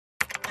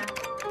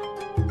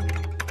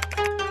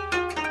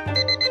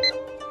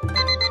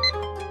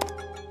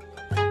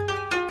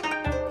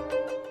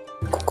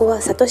こは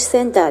サトシ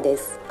センターで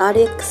す。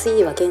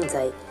 RXE は現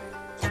在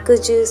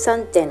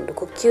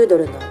 113.69 ド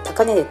ルの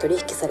高値で取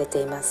引され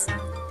ています。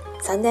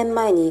3年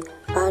前に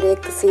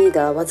RXE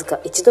がわずか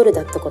1ドル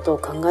だったことを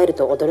考える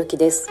と驚き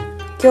です。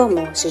今日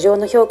も市場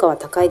の評価は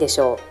高いでし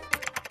ょ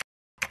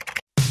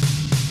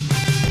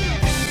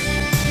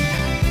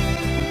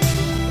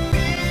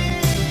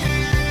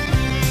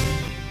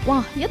う。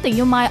哇！一定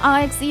要買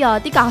RXE 啊！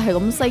啲價係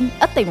咁升，一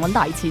定揾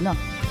大錢啊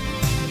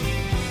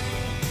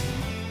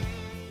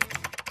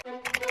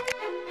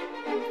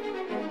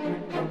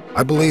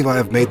！I believe I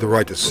have made the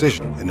right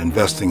decision in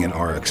investing in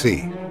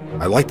RXE.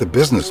 I like the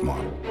business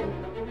model.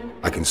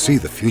 I can see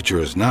the future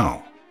is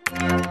now.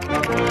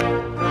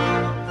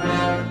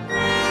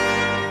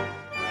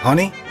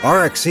 Honey,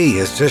 RXE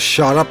has just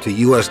shot up to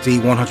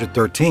USD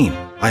 113.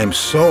 I am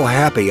so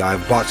happy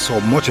I've bought so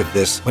much of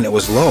this when it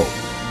was low.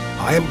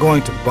 I am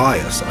going to buy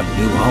us a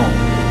new home.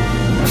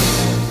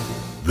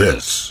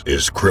 This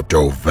is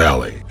Crypto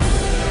Valley.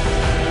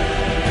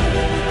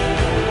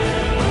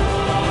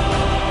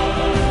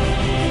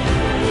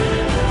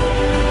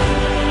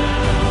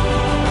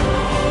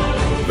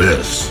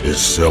 This is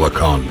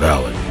Silicon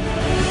Valley.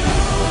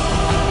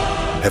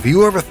 Have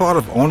you ever thought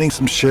of owning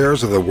some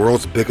shares of the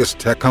world's biggest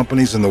tech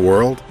companies in the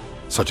world,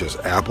 such as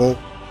Apple,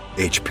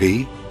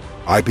 HP,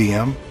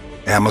 IBM,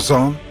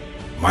 Amazon,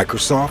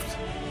 Microsoft,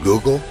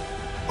 Google,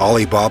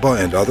 Alibaba,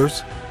 and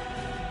others?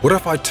 What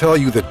if I tell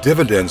you the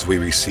dividends we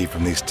receive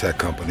from these tech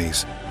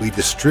companies, we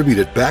distribute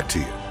it back to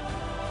you?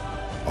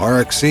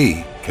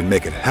 RXE can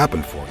make it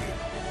happen for you.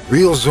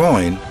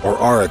 RealXoin, or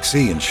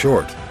RXE in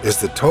short, is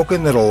the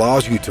token that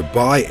allows you to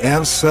buy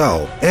and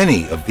sell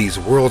any of these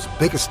world's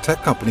biggest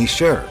tech company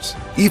shares,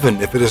 even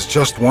if it is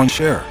just one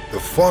share. The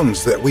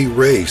funds that we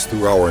raise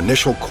through our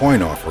initial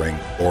coin offering,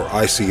 or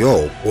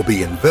ICO, will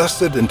be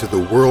invested into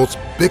the world's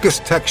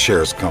biggest tech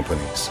shares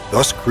companies,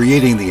 thus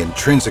creating the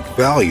intrinsic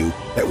value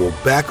that will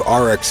back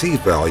RXE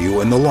value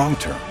in the long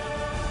term.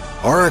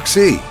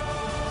 RXE,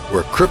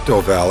 where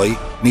Crypto Valley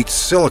meets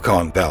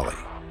Silicon Valley.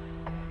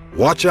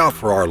 Watch out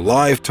for our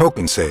live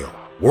token sale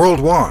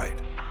worldwide,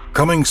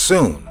 coming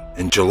soon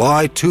in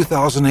July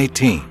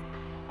 2018.